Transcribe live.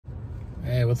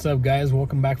Hey, what's up, guys?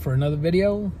 Welcome back for another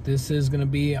video. This is going to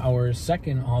be our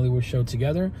second Hollywood show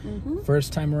together.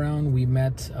 First time around, we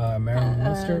met Marilyn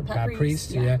Munster, Pat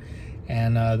Priest, yeah.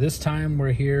 And this time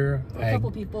we're here. A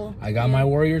couple people. I got my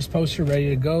Warriors poster ready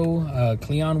to go.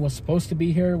 Cleon was supposed to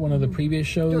be here one of the previous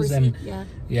shows, Dorsey,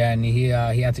 and he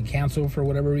had to cancel for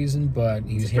whatever reason, but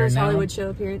he's here first now. Hollywood show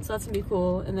appearance, so that's gonna be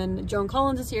cool. And then Joan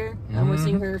Collins is here, and we're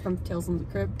seeing her from Tales from the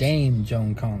Crypt. Dame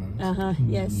Joan Collins.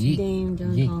 Yes, Dame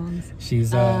Joan Collins.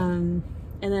 She's and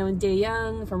then Day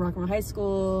Young from Rockmore High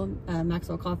School,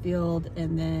 Maxwell Caulfield,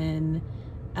 and then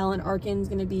Alan Arkin's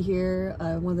gonna be here,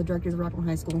 one of the directors of Rockmore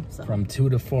High School. So. From 2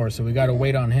 to 4, so we got to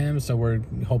wait on him. So we're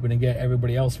hoping to get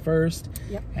everybody else first.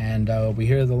 Yep. And we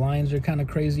hear the lines are kind of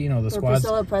crazy. You know, the squad's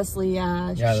Priscilla Presley.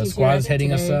 the squad's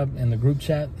hitting us up in the group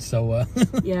chat. So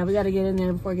yeah, we got to get in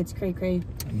there before it gets cray cray.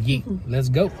 Yeet, let's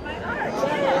go. So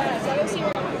I was here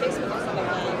on Facebook and stuff like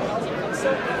that. I was like, I'm so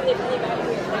really mad at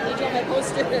you. I need you on my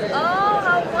poster. Oh,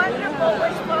 how wonderful!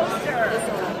 Which poster?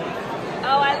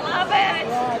 Oh, I love it!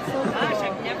 Yeah, it's so Gosh, cool.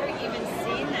 I've never even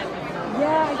seen them before.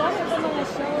 Yeah, I got it from a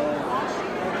show last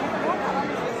year.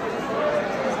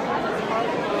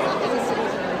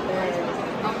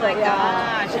 Oh my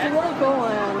gosh, It's a really cool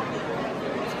one.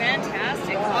 it's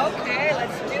fantastic. Okay,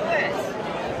 let's do it.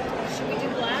 Should we do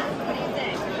black? What do you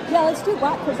think? Yeah, let's do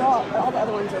black because all the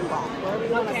other ones are in black. Wherever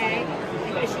you want to Okay, sign. I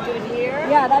think I should do it here.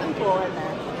 Yeah, that'd be cool right there.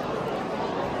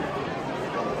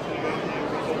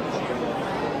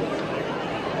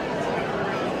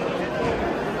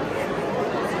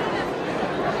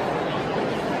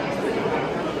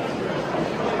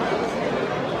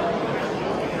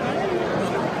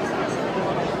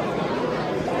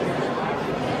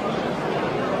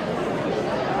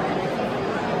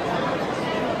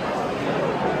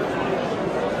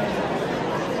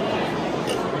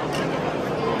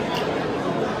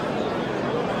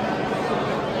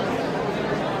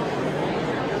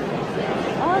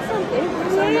 Awesome, thank you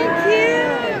so much.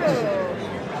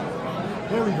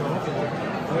 There we go.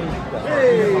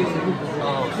 Hey!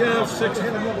 Yeah, 6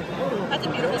 and another. That's a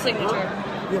beautiful signature.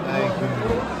 Yeah.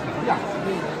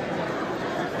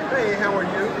 Hey, how are you?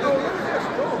 Oh, look at this.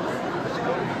 Go. Let's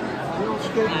go. We don't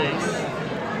skateboard.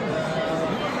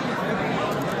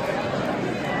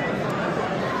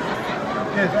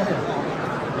 Yeah, go ahead.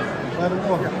 Let him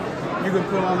walk. You can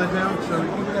pull all that down, so you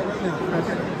can do that right now.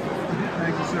 Okay.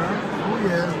 Thank you, sir. Oh,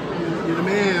 yeah. You're the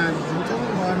man. You tell me,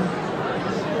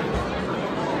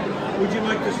 would you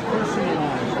like this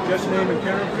personalized? Just name and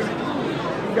character?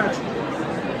 Gotcha.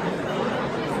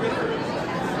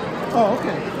 Oh,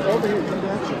 okay. Over here.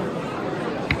 Gotcha.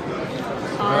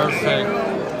 Perfect.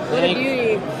 What a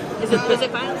beauty. Is it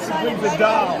final? Brings the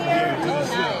doll here. Oh,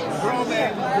 nice. Grown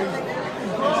man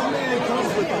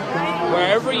comes with the doll.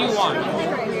 Wherever you want.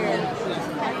 Right here.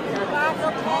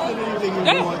 Anything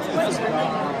you want. It's a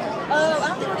doll. I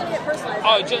don't think we're gonna get personalized.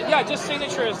 Oh, just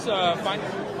signature is fine.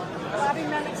 Bobby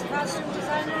Memick's costume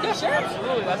designer. Yeah, sure,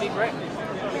 absolutely. That'd be great.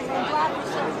 Okay, then black or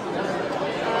silver?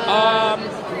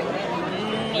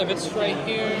 If it's right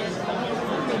here,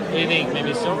 what do you think?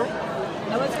 Maybe silver?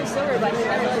 I would say silver, but I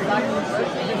really black and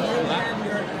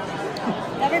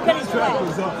Everybody's Track black.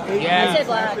 was up 8 I'd say Yeah.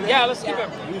 black. Yeah, let's keep it.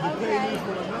 We can pay you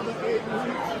for another 8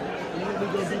 weeks, and then we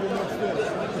go do the next bit.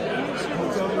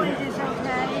 What is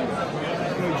okay?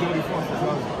 Hey, Jodie Foster's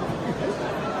husband.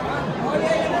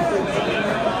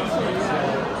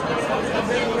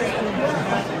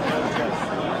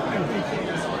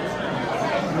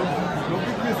 No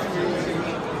big mystery.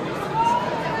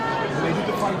 They did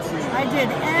the fight scene. I did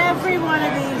every one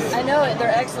of these I know it.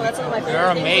 They're excellent. That's one of my favorite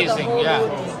They're things with the amazing, whole yeah.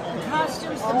 movie.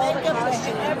 costumes, the All the makeup,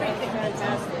 costumes. everything.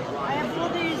 Fantastic. I have all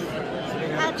these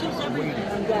patches,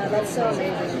 everything. Yeah, that's so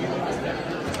amazing.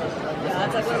 Yeah,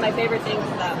 that's like one of my favorite things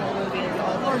of that whole movie. Is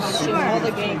all the costumes, sure. all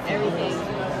the games, everything.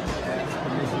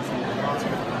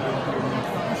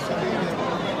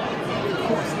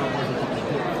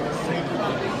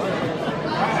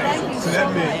 Thank you So so that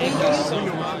much. means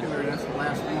that's the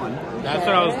last one. That's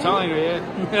what I was telling you, yeah.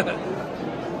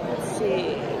 Let's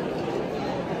see.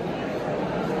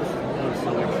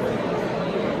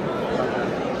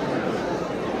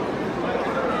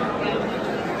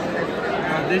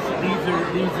 These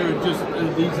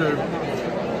are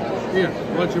here, a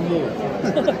bunch of more.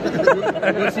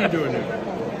 What's he doing there?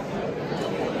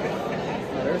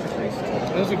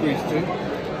 There's a grease too.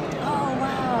 Oh,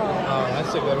 wow. Oh,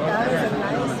 that's a good one. That was a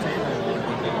nice one.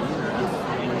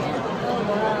 Oh,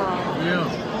 wow.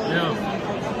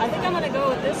 Yeah. I think I'm going to go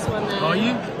with this one then. Are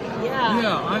you? Yeah.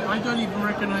 Yeah, I don't even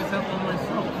recognize that one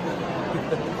myself.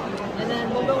 And then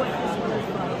we'll go with this one as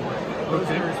well.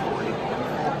 Okay.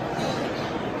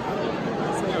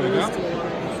 There we go.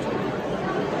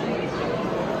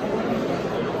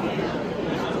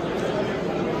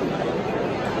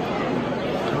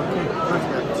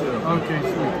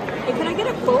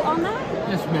 quote on that?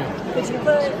 Yes, ma'am. Could you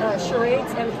put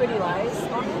charades and pretty lies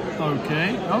on it?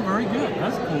 Okay. Oh, very good.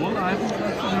 That's cool.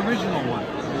 That's an original one.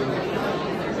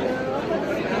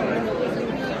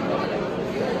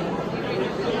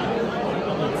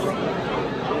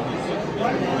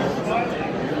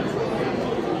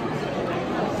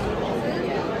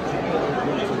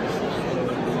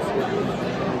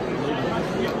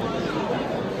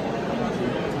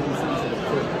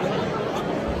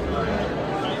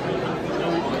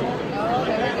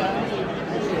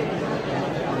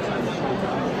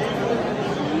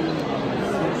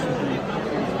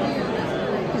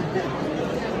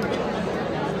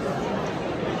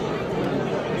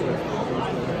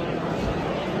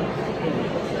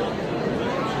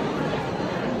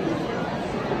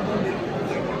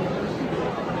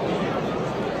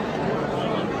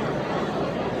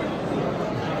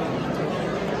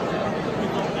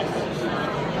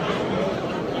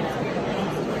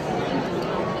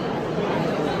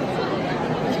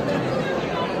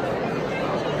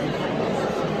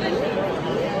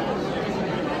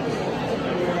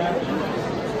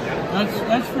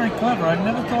 That's very clever. I've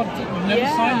never thought, I've never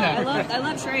signed that. I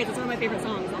love charades. It's one of my favorite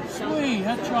songs. Sweet,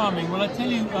 how charming. Well, I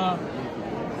tell you,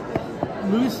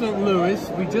 Louis St. Louis,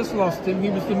 we just lost him. He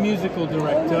was the musical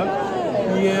director.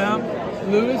 Yeah,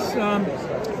 Louis,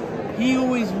 he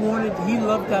always wanted, he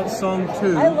loved that song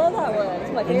too. I love that one.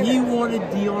 It's my favorite. And he wanted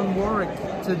Dionne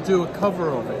Warwick to do a cover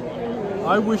of it.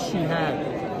 I wish she had.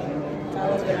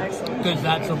 That would have been excellent. Because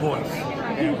that's a voice.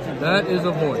 That is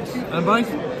a voice. Am I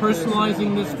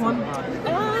personalizing this one?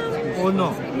 Or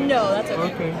no? No, that's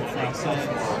okay. Okay.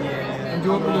 And do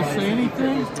you want me to say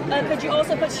anything? Could you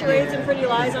also put charades and pretty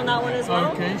lies on that one as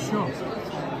well? Okay, sure.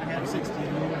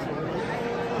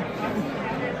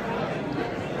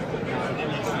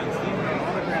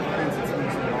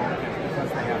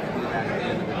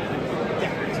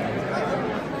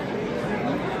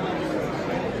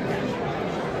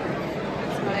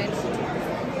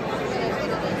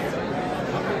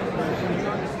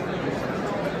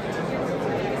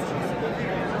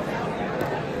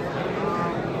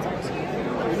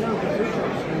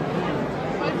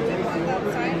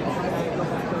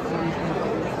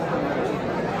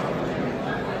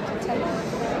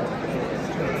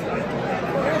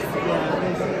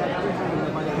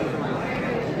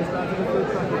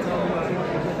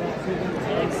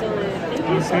 Excellent. Thank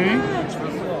you so much.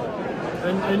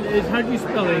 And how do you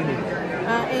spell Amy?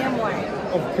 A-M-Y.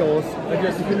 Of course. I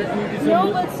guess you can.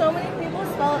 No, but so many people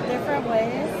spell it different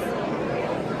ways.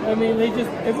 I mean,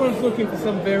 everyone's looking for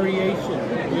some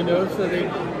variation, you know, so they...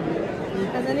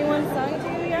 Has anyone sung to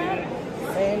you yet?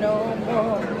 Say no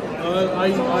more.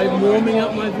 I'm warming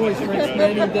up my voice. French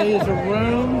Manning Day is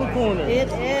around the corner. It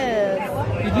is.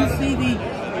 Did you see the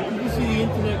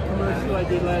internet commercial I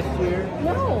did last year?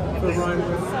 No. For Ryan. So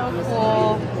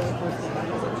cool.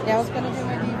 Yeah, I was going to do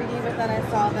my DVD, but then I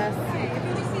saw this.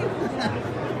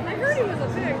 I heard he was a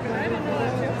pig, but I didn't know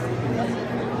that too.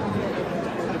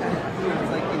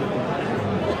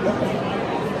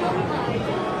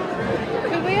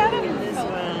 Could we have him in this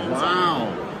one? Wow.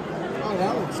 Oh,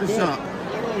 that looks good.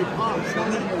 That really pops,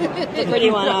 doesn't it? The pretty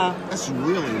one, That's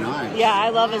really nice. yeah, I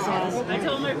love this one. I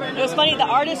told my friend. It was funny, the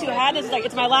artist who had this was like,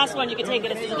 it's my last one, you can take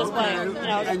it, it's a display. Okay. You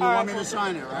know, And you want me to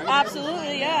sign it, right?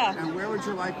 Absolutely, yeah. And where would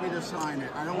you like me to sign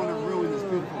it? I don't want to ruin this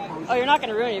beautiful poster. Oh, you're not going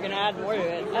to ruin it, you're going to add more to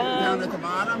it. Down at the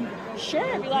bottom? Sure,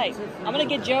 if you like. I'm going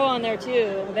to get Joe on there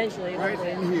too, eventually. Right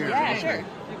hopefully. in here. Yeah, Okay. sure.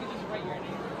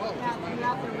 You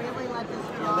have to really let this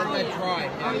dry. Let that dry.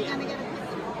 Are you going to get a picture?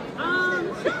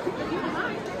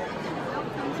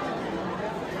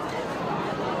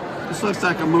 This looks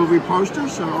like a movie poster,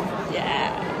 so...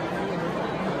 Yeah.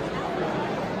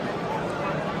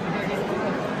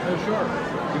 Oh, sure.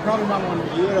 You probably might want to...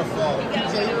 Beautiful.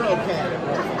 So you're okay.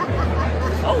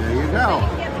 There you go.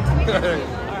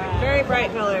 Very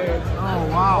bright colors. Oh,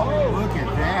 wow. Look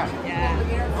at that.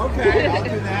 Yeah. Okay, I'll do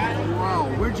that. Wow.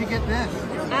 Where'd you get this?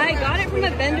 I got it from a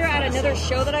vendor at another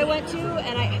show that I went to,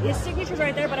 and his signature's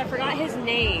right there, but I forgot his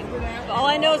name. But all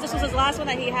I know is this was his last one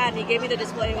that he had, and he gave me the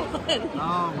display one.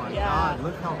 Oh, my Yeah. God.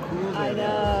 Look how cool that I is.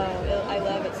 know. I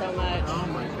love it so much. Oh,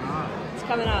 my God. It's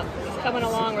coming up. It's coming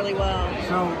along really well.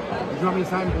 So, do you want me to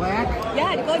sign black?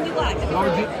 Yeah, go ahead and do black. That'd be Or do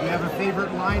perfect. you have a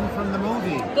favorite line from the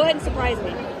movie? Go ahead and surprise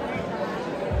me.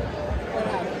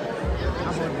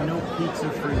 How about no pizza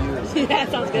for you? Yeah,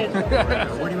 sounds good.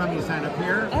 Where do you want me to sign up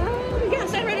here? Yeah,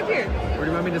 sign right up here. Or do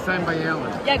you want me to sign by Alan?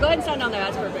 Yeah, go ahead and sign down there.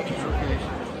 That's perfect. Okay.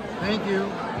 Thank you.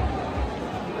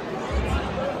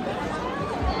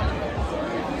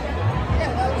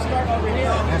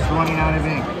 That's running out of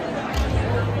ink.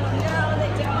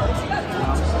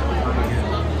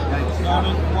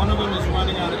 One of them is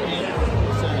running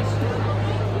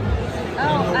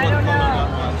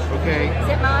Okay. Is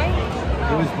it mine?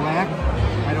 It was black?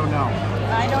 I don't know.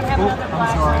 I don't have another glass.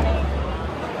 I'm sorry.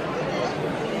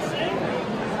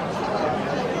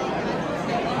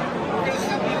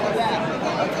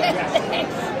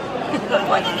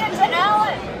 When you get to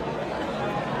Alan.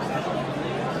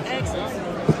 Excellent.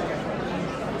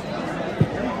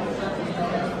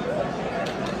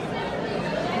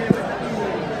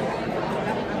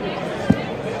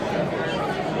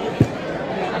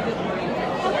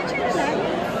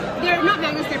 They're not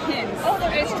magnets, they're pins. Oh,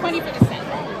 it's 20 for the set.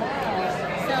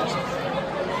 So,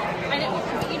 I know,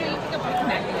 you know, you can go put them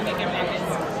back and make them magnets.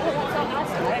 Oh, that's so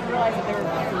awesome. I didn't realize that they were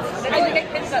buttons. I didn't make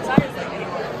pins that size like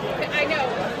anymore. I know.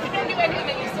 I knew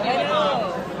they used to do it.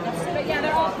 But yeah,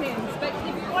 they're all pins. But if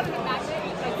you wanted a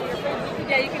magnet, like for your friends, you can,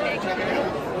 yeah, you can make them.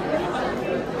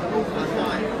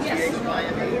 Yes.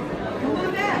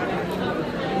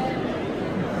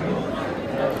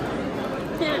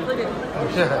 Yeah, look at it.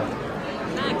 Okay.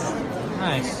 Nice.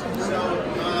 Nice.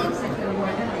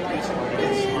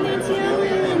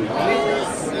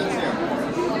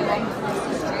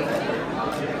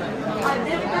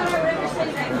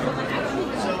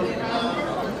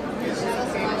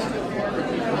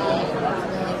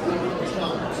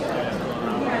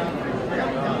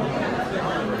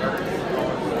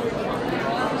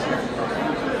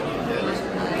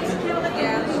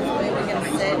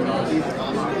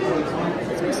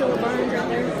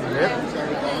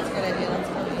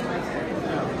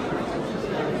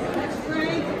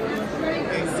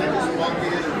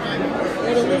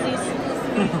 Little Lizzie's.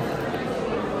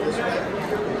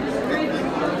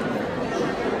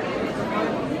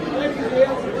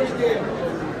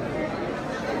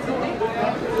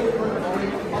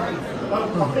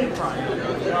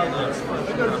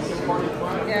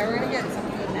 Yeah, we're gonna get some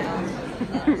food now.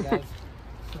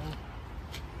 So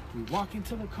we walk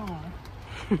into the car,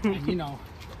 and you know,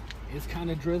 it's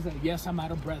kind of drizzling. Yes, I'm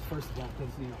out of breath first of all,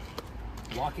 because you know,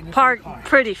 walking into Park the car.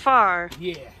 pretty far.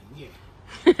 Yeah, yeah.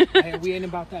 Hey, we ain't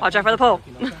about that. Watch out for the pole.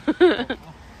 Parking, okay?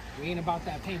 We ain't about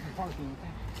that pain for parking,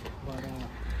 okay? But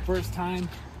first time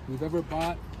we've ever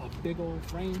bought a big old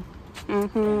frame,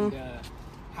 and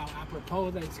how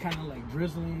apropos that it's kind of like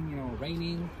drizzling, you know,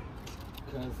 raining,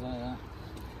 because look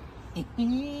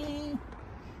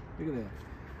at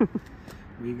that.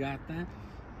 We got that.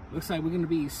 Looks like we're gonna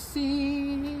be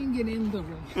singing in the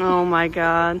rain. Oh my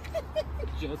God.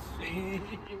 Just sing.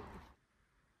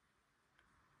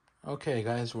 Okay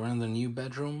guys, we're in the new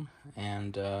bedroom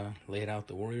and laid out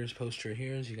the Warriors poster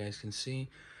here, as you guys can see.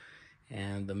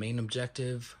 And the main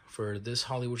objective for this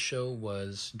Hollywood show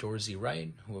was Dorsey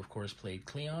Wright, who of course played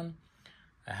Cleon.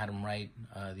 I had him write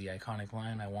the iconic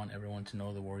line, "I want everyone to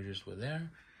know the Warriors were there."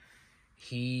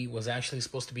 He was actually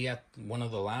supposed to be at one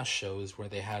of the last shows where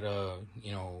they had a,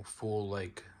 you know, full,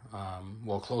 like,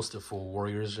 well, close to full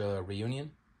Warriors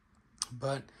reunion.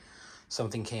 But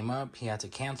something came up, he had to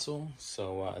cancel,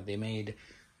 so they made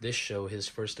this show his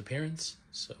first appearance.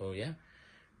 So yeah,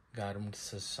 got him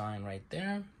to sign right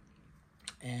there.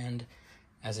 And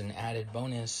as an added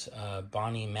bonus,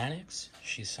 Bonnie Mannix,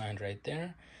 she signed right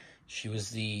there. She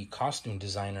was the costume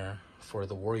designer for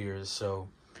the Warriors, so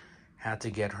had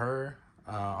to get her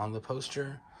on the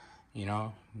poster. You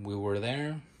know, we were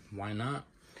there, why not?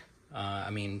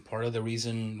 I mean, part of the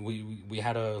reason we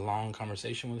had a long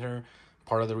conversation with her.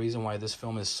 Part of the reason why this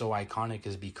film is so iconic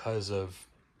is because of,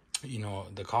 you know,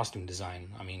 the costume design.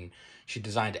 I mean, she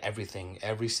designed everything.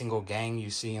 Every single gang you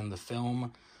see in the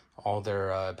film, all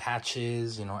their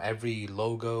patches, you know, every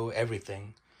logo,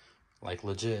 everything. Like,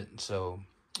 legit. So,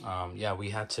 yeah, we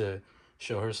had to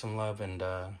show her some love and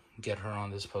get her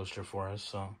on this poster for us.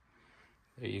 So,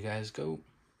 there you guys go.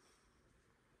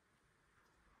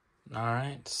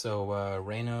 Alright, so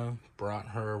Raina brought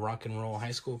her rock and roll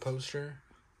high school poster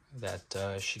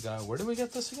that she got. Where did we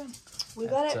get this again? We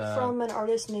got it from an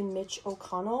artist named Mitch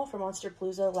O'Connell from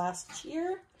Monsterpalooza last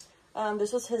year.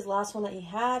 This was his last one that he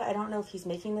had. I don't know if he's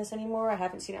making this anymore. I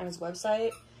haven't seen it on his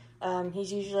website.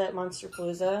 He's usually at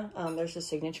Monsterpalooza. There's his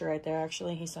signature right there,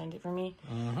 actually. He signed it for me.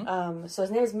 So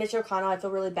his name is Mitch O'Connell. I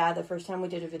feel really bad. The first time we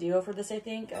did a video for this, I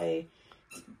think,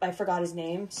 I forgot his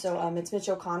name. So it's Mitch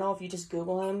O'Connell. If you just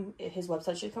Google him, his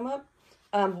website should come up.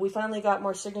 We finally got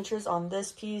more signatures on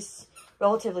this piece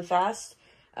relatively fast.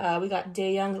 We got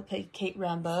Dae Young, who played Kate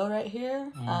Rambeau right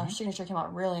here. Signature came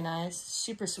out really nice.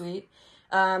 Super sweet.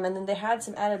 And then they had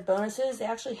some added bonuses. They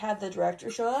actually had the director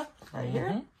show up right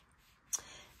here.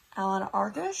 Alan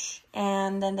Arkush.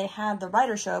 And then they had the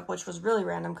writer show up, which was really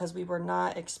random because we were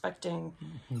not expecting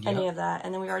any of that.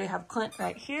 And then we already have Clint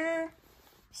right here.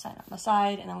 Sign on the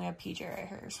side, and then we have PJ right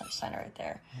here, so sign right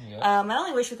there. My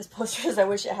only wish with this poster is I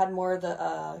wish it had more of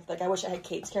the, like, I wish it had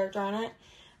Kate's character on it.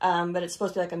 But it's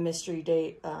supposed to be like a mystery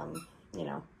date, you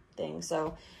know, thing.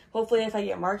 So hopefully if I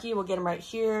get Marky, we'll get him right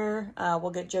here.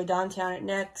 We'll get Joe Downtown at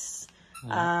next.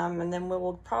 And then we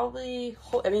will probably,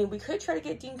 I mean, we could try to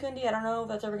get Dean Cundy. I don't know if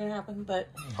that's ever going to happen, but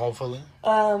hopefully. You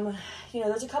know,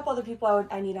 there's a couple other people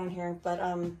I need on here, but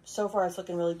so far it's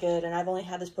looking really good, and I've only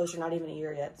had this poster not even a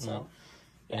year yet, so.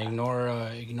 Yeah. And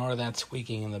ignore that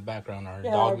squeaking in the background.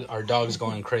 Our dog's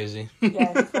going crazy.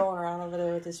 Yeah, he's rolling around over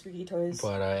there with his squeaky toys.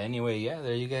 But anyway, yeah,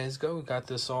 there you guys go. We got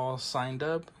this all signed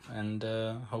up, and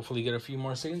hopefully get a few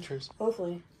more signatures.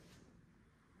 Hopefully.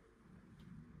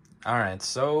 All right,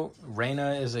 so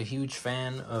Raina is a huge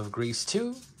fan of Grease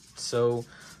 2. So,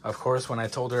 of course, when I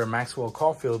told her Maxwell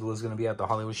Caulfield was going to be at the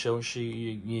Hollywood show,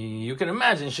 you can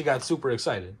imagine she got super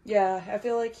excited. Yeah, I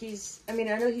feel like I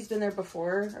mean, I know he's been there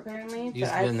before, apparently. He's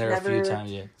been there a few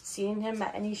times, yeah. Seen him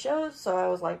at any shows, so I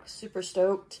was, like, super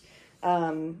stoked.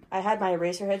 I had my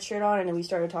Eraserhead shirt on, and then we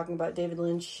started talking about David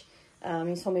Lynch.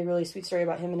 He told me a really sweet story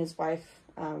about him and his wife,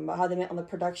 about how they met on the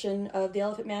production of The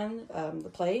Elephant Man, the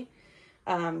play.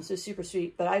 So super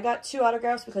sweet. But I got 2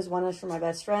 autographs because one is for my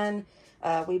best friend.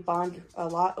 We bond a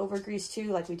lot over Grease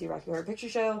 2, like we do Rocky Horror Picture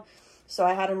Show. So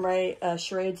I had him write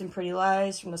Charades and Pretty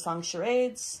Lies from the song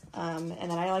Charades. And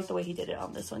then I like the way he did it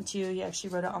on this one too. He actually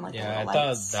wrote it on like I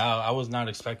lights. thought I was not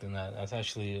expecting that. That's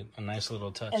actually a nice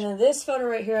little touch. And then this photo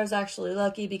right here, I was actually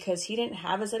lucky because he didn't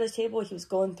have us at his table. He was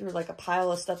going through like a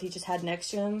pile of stuff he just had next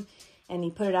to him. And he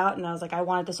put it out, and I was like, I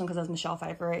wanted this one because it was Michelle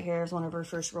Pfeiffer right here. It was one of her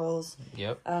first roles.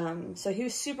 Yep. So he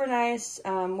was super nice,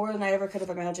 more than I ever could have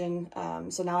imagined.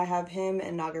 So now I have him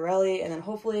and Nagarelli, and then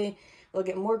hopefully we'll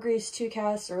get more Grease 2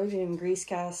 cast, or even Grease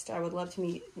cast. I would love to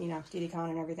meet, you know, Diddy Khan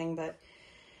and everything, but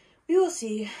we will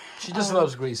see. She just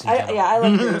loves Grease. I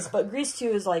love Grease, but Grease 2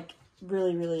 is, like,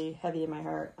 really, really heavy in my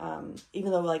heart,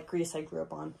 even though, like, Grease I grew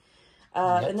up on.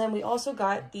 And then we also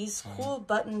got these cool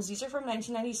buttons. These are from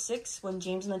 1996 when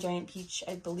James and the Giant Peach,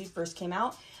 I believe, first came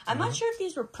out. I'm not sure if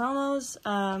these were promos.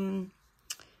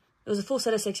 It was a full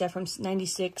set of 6, yeah, from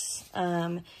 96.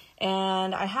 And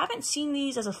I haven't seen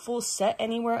these as a full set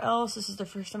anywhere else. This is the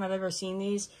first time I've ever seen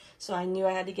these. So I knew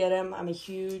I had to get them. I'm a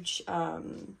huge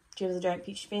James and the Giant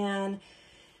Peach fan.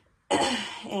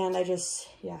 And I just,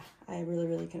 yeah, I really,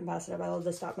 really couldn't pass it up. I love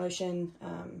the stop motion.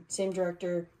 Same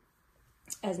director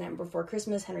as Nightmare Before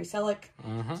Christmas, Henry Selick.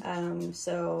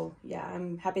 So yeah,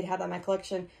 I'm happy to have that in my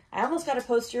collection. I almost got a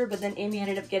poster, but then Amy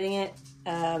ended up getting it,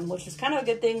 which was kind of a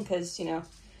good thing because, you know,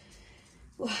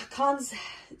 cons,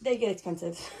 they get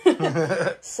expensive.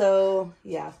 So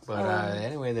yeah. But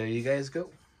anyway, there you guys go.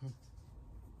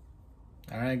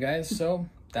 All right, guys. So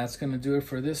that's gonna do it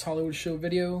for this Hollywood show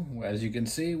video. As you can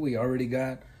see, we already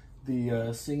got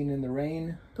the Singing in the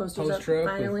Rain poster up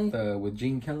finally. With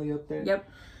Gene Kelly up there. Yep.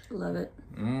 Love it.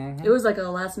 It was like a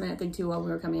last minute thing too while we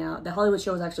were coming out. The Hollywood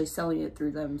show was actually selling it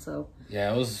through them, so yeah,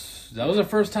 that was the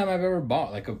first time I've ever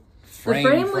bought like a frame. The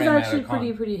frame was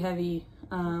actually pretty heavy.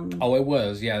 Oh, it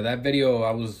was. Yeah, that video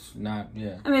I was not.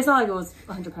 Yeah. I mean, it's not like it was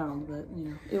 100 pounds, but you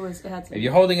know, it had to. If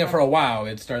you're holding it for a while,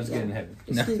 it starts getting heavy.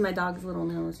 Excuse my dog's little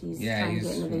nose. He's trying to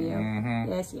get in the video.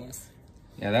 Yes.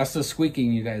 Yeah, that's the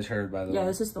squeaking you guys heard, by the way. Yeah,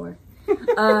 this is Thor.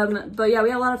 But yeah, we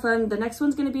had a lot of fun. The next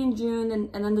one's going to be in June,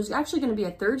 and then there's actually going to be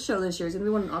a 3rd show this year. It's going to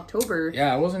be one in October.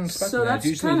 Yeah, I wasn't expecting that. It's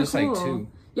usually just cool. like 2.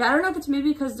 Yeah, I don't know if it's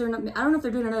maybe because they're not. I don't know if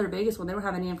they're doing another Vegas one. They don't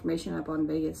have any information up on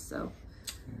Vegas, so.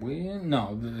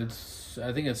 No,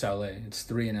 I think it's LA. It's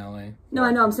 3 in LA. No,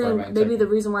 I know. I'm saying maybe the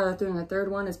reason why they're doing a 3rd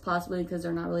one is possibly because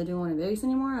they're not really doing one in Vegas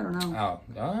anymore. I don't know.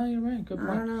 Oh, you're right. Good point.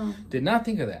 I don't know. Did not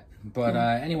think of that. But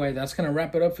anyway, that's going to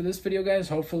wrap it up for this video, guys.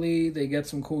 Hopefully they get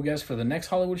some cool guests for the next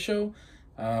Hollywood show.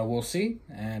 We'll see.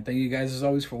 And thank you guys as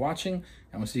always for watching.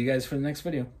 And we'll see you guys for the next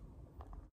video.